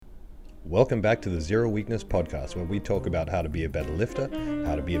Welcome back to the Zero Weakness Podcast, where we talk about how to be a better lifter,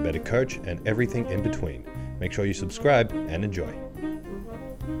 how to be a better coach, and everything in between. Make sure you subscribe and enjoy.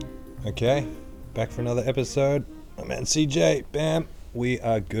 Okay, back for another episode. My man CJ, bam, we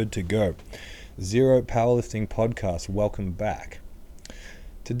are good to go. Zero Powerlifting Podcast, welcome back.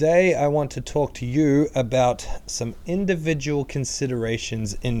 Today I want to talk to you about some individual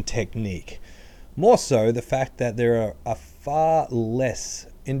considerations in technique. More so the fact that there are far less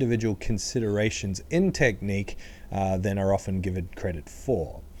individual considerations in technique than are often given credit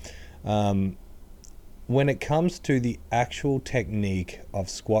for. When it comes to the actual technique of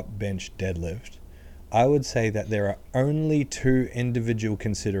squat, bench, deadlift, I would say that there are only two individual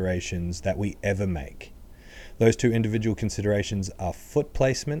considerations that we ever make. Those two individual considerations are foot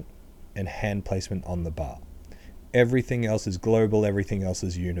placement and hand placement on the bar. Everything else is global, everything else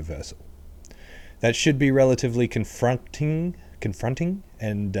is universal. That should be relatively confronting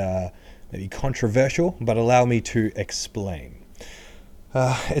and maybe controversial, but allow me to explain.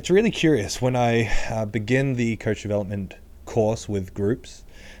 It's really curious. When I begin the coach development course with groups,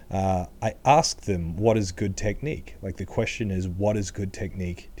 I ask them, what is good technique? Like, the question is, what is good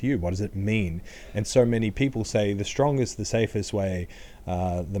technique to you? What does it mean? And so many people say the strongest, the safest way,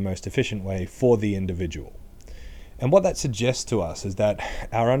 the most efficient way for the individual. And what that suggests to us is that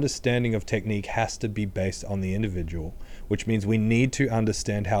our understanding of technique has to be based on the individual, which means we need to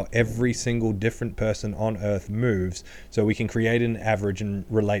understand how every single different person on earth moves so we can create an average and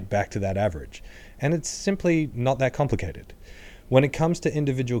relate back to that average. And it's simply not that complicated. When it comes to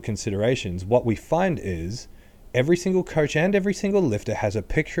individual considerations, what we find is every single coach and every single lifter has a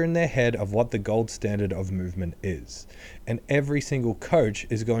picture in their head of what the gold standard of movement is. And every single coach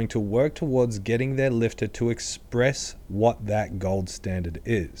is going to work towards getting their lifter to express what that gold standard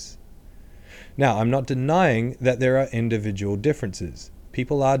is. Now, I'm not denying that there are individual differences.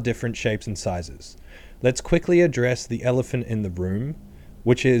 People are different shapes and sizes. Let's quickly address the elephant in the room,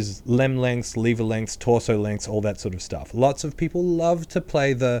 which is limb lengths, lever lengths, torso lengths, all that sort of stuff. Lots of people love to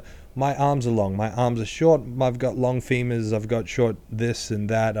play my arms are long, my arms are short, I've got long femurs, I've got short this and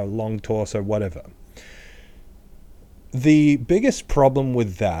that, a long torso, whatever. The biggest problem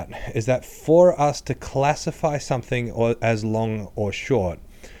with that is that for us to classify something as long or short,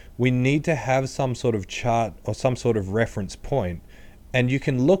 we need to have some sort of chart or some sort of reference point, and you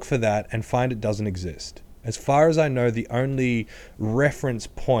can look for that and find it doesn't exist. As far as I know, the only reference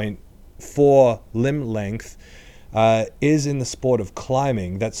point for limb length is in the sport of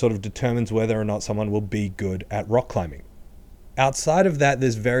climbing that sort of determines whether or not someone will be good at rock climbing. Outside of that,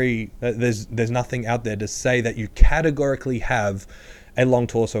 there's nothing out there to say that you categorically have a long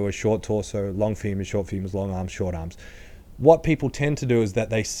torso, a short torso, long femurs, short femurs, long arms, short arms. What people tend to do is that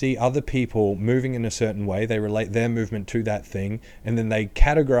they see other people moving in a certain way, they relate their movement to that thing, and then they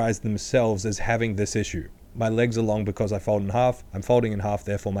categorize themselves as having this issue. My legs are long because I fold in half, I'm folding in half,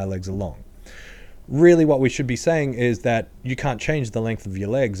 therefore my legs are long. Really, what we should be saying is that you can't change the length of your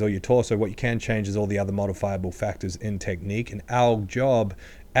legs or your torso. What you can change is all the other modifiable factors in technique, and our job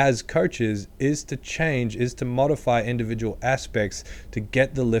as coaches is to modify individual aspects to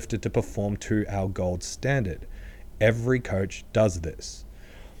get the lifter to perform to our gold standard. Every coach does this.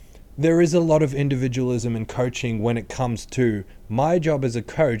 There is a lot of individualism in coaching when it comes to my job as a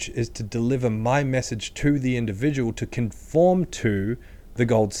coach is to deliver my message to the individual to conform to the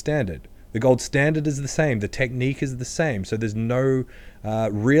gold standard. The gold standard is the same. The technique is the same. So there's no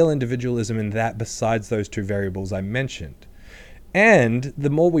real individualism in that besides those two variables I mentioned. And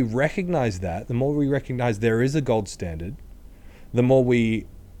the more we recognize that, the more we recognize there is a gold standard, the more we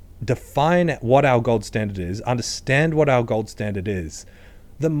define what our gold standard is, understand what our gold standard is,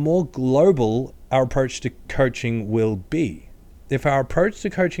 the more global our approach to coaching will be. If our approach to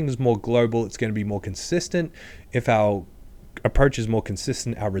coaching is more global, it's going to be more consistent. If our approach is more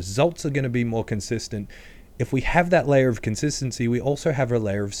consistent, our results are going to be more consistent. If we have that layer of consistency, we also have a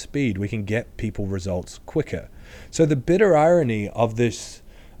layer of speed. We can get people results quicker. So the bitter irony of this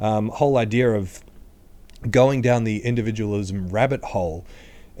whole idea of going down the individualism rabbit hole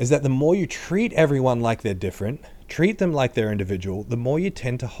is that the more you treat everyone like they're different, treat them like they're individual, the more you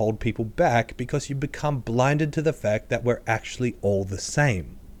tend to hold people back because you become blinded to the fact that we're actually all the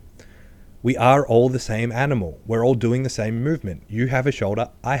same. We are all the same animal. We're all doing the same movement. You have a shoulder,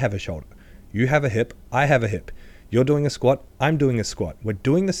 I have a shoulder. You have a hip, I have a hip. You're doing a squat, I'm doing a squat. We're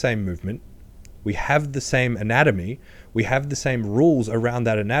doing the same movement. We have the same anatomy. We have the same rules around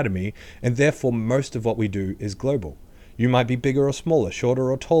that anatomy, and therefore most of what we do is global. You might be bigger or smaller,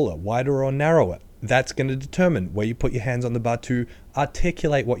 shorter or taller, wider or narrower. That's going to determine where you put your hands on the bar to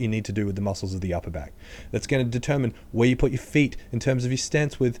articulate what you need to do with the muscles of the upper back. That's going to determine where you put your feet in terms of your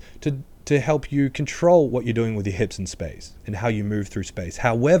stance width to to help you control what you're doing with your hips in space and how you move through space.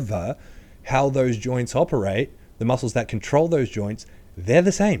 However, how those joints operate, the muscles that control those joints, they're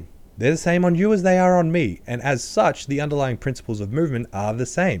the same. They're the same on you as they are on me. And as such, the underlying principles of movement are the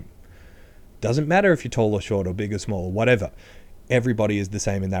same. Doesn't matter if you're tall or short or big or small or whatever. Everybody is the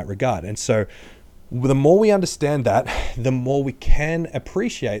same in that regard. And so the more we understand that, the more we can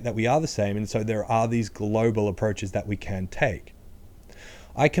appreciate that we are the same. And so there are these global approaches that we can take.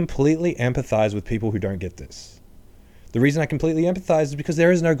 I completely empathize with people who don't get this. The reason I completely empathize is because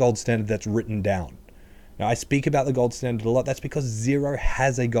there is no gold standard that's written down. Now, I speak about the gold standard a lot. That's because zero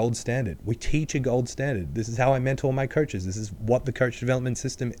has a gold standard. We teach a gold standard. This is how I mentor my coaches. This is what the coach development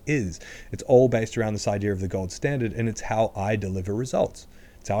system is. It's all based around this idea of the gold standard, and it's how I deliver results.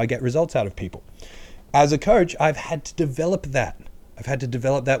 It's how I get results out of people. As a coach, I've had to develop that. I've had to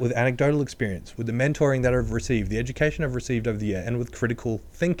develop that with anecdotal experience, with the mentoring that I've received, the education I've received over the year, and with critical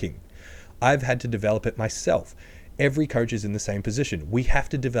thinking. I've had to develop it myself. Every coach is in the same position. We have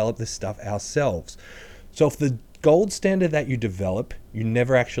to develop this stuff ourselves. So if the gold standard that you develop, you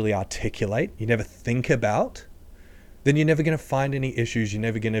never actually articulate, you never think about, then you're never going to find any issues. You're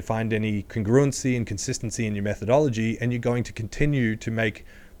never going to find any congruency and consistency in your methodology, and you're going to continue to make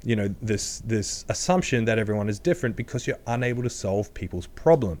this assumption that everyone is different because you're unable to solve people's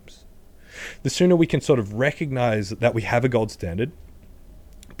problems. The sooner we can sort of recognize that we have a gold standard,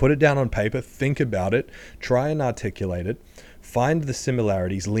 put it down on paper, think about it, try and articulate it, find the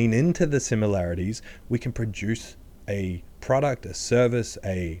similarities, lean into the similarities, we can produce a product, a service,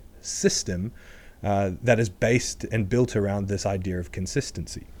 a system that is based and built around this idea of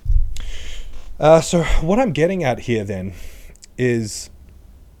consistency. So what I'm getting at here then is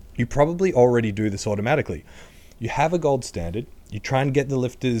you probably already do this automatically. You have a gold standard. You try and get the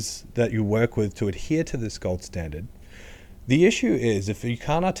lifters that you work with to adhere to this gold standard. The issue is if you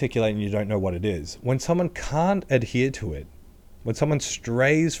can't articulate and you don't know what it is, when someone can't adhere to it, when someone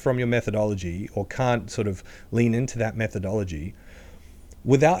strays from your methodology or can't sort of lean into that methodology,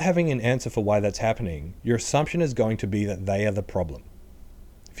 without having an answer for why that's happening, your assumption is going to be that they are the problem.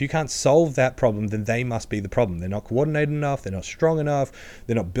 If you can't solve that problem, then they must be the problem. They're not coordinated enough, they're not strong enough,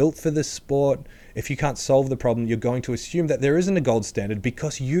 they're not built for this sport. If you can't solve the problem, you're going to assume that there isn't a gold standard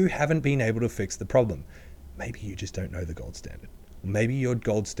because you haven't been able to fix the problem. Maybe you just don't know the gold standard. Maybe your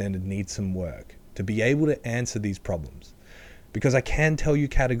gold standard needs some work to be able to answer these problems. Because I can tell you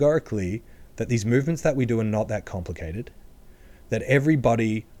categorically that these movements that we do are not that complicated, that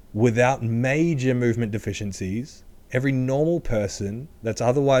everybody without major movement deficiencies, every normal person that's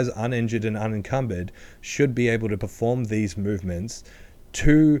otherwise uninjured and unencumbered should be able to perform these movements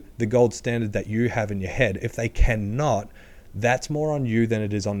to the gold standard that you have in your head. If they cannot, that's more on you than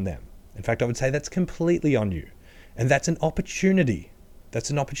it is on them. In fact, I would say that's completely on you. And that's an opportunity. That's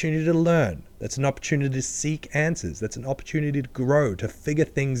an opportunity to learn. That's an opportunity to seek answers. That's an opportunity to grow, to figure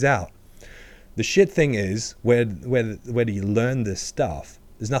things out. The shit thing is, where do you learn this stuff?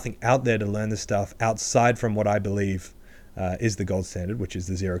 There's nothing out there to learn this stuff outside from what I believe is the gold standard, which is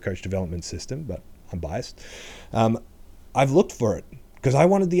the Zero Coach Development System, but I'm biased. I've looked for it because I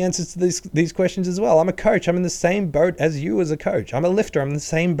wanted the answers to these questions as well. I'm a coach. I'm in the same boat as you as a coach. I'm a lifter. I'm in the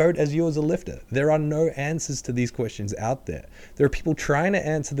same boat as you as a lifter. There are no answers to these questions out there. There are people trying to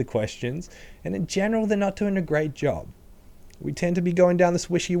answer the questions, and in general, they're not doing a great job. We tend to be going down this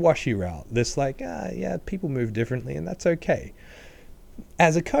wishy-washy route. This yeah, people move differently, and that's okay.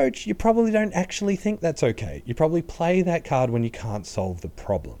 As a coach, you probably don't actually think that's okay. You probably play that card when you can't solve the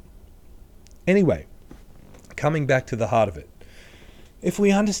problem. Anyway, coming back to the heart of it. If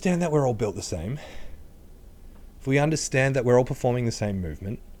we understand that we're all built the same, if we understand that we're all performing the same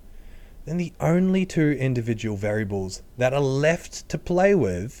movement, then the only two individual variables that are left to play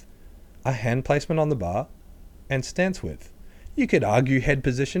with are hand placement on the bar and stance width. You could argue head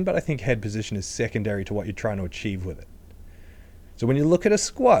position, but I think head position is secondary to what you're trying to achieve with it. So when you look at a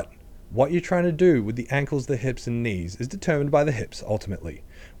squat, what you're trying to do with the ankles, the hips, and knees is determined by the hips, ultimately.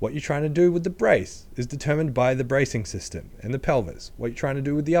 What you're trying to do with the brace is determined by the bracing system and the pelvis. What you're trying to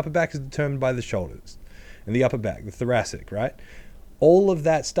do with the upper back is determined by the shoulders and the upper back, the thoracic, right? All of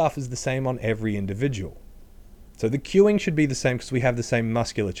that stuff is the same on every individual. So the cueing should be the same because we have the same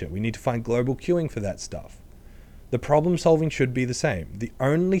musculature. We need to find global cueing for that stuff. The problem solving should be the same. The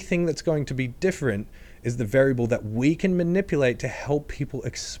only thing that's going to be different is the variable that we can manipulate to help people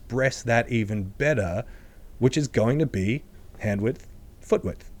express that even better, which is going to be hand width, foot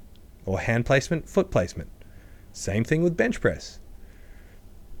width, or hand placement, foot placement. Same thing with bench press.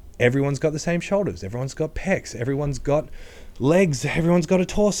 Everyone's got the same shoulders. Everyone's got pecs. Everyone's got legs. Everyone's got a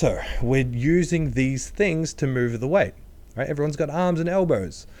torso. We're using these things to move the weight, right? Everyone's got arms and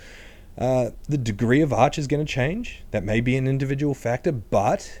elbows. The degree of arch is going to change. That may be an individual factor,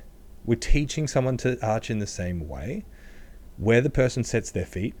 but we're teaching someone to arch in the same way. Where the person sets their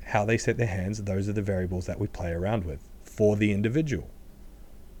feet, how they set their hands, those are the variables that we play around with for the individual.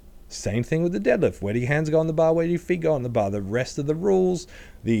 Same thing with the deadlift. Where do your hands go on the bar? Where do your feet go on the bar? The rest of the rules,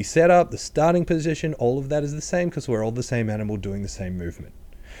 the setup, the starting position, all of that is the same because we're all the same animal doing the same movement.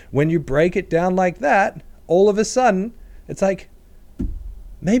 When you break it down like that, all of a sudden, it's like,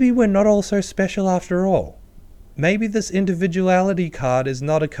 maybe we're not all so special after all. Maybe this individuality card is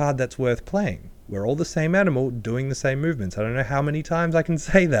not a card that's worth playing. We're all the same animal doing the same movements. I don't know how many times I can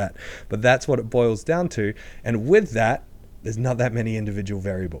say that, but that's what it boils down to. And with that, there's not that many individual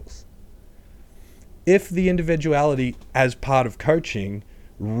variables. If the individuality as part of coaching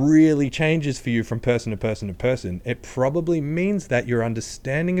really changes for you from person to person to person, it probably means that your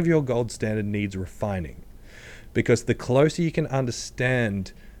understanding of your gold standard needs refining. Because the closer you can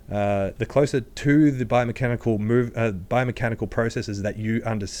understand, the closer to the biomechanical processes that you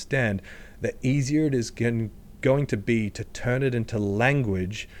understand, the easier it is going to be to turn it into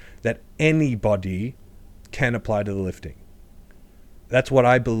language that anybody can apply to the lifting. That's what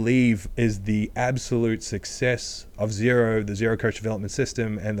I believe is the absolute success of the Zero Coach Development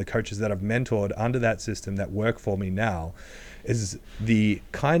System, and the coaches that I've mentored under that system that work for me now, is the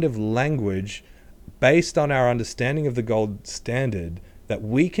kind of language based on our understanding of the gold standard that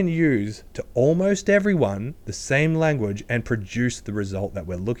we can use to almost everyone, the same language, and produce the result that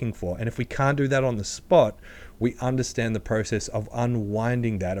we're looking for. And if we can't do that on the spot, we understand the process of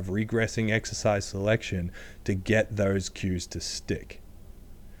unwinding that, of regressing exercise selection to get those cues to stick.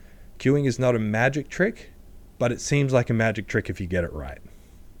 Cueing is not a magic trick, but it seems like a magic trick if you get it right.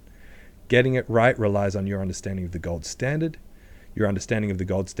 Getting it right relies on your understanding of the gold standard. Your understanding of the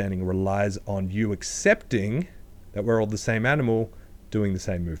gold standard relies on you accepting that we're all the same animal doing the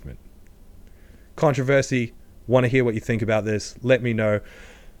same movement. Controversy. Want to hear what you think about this? Let me know.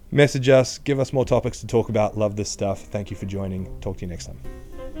 Message us. Give us more topics to talk about. Love this stuff. Thank you for joining. Talk to you next time.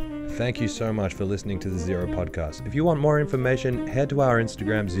 Thank you so much for listening to the Zero Podcast. If you want more information, head to our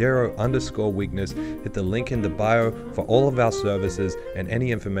Instagram, Zero_weakness. Hit the link in the bio for all of our services and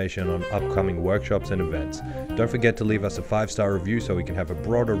any information on upcoming workshops and events. Don't forget to leave us a 5-star review so we can have a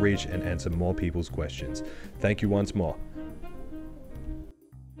broader reach and answer more people's questions. Thank you once more.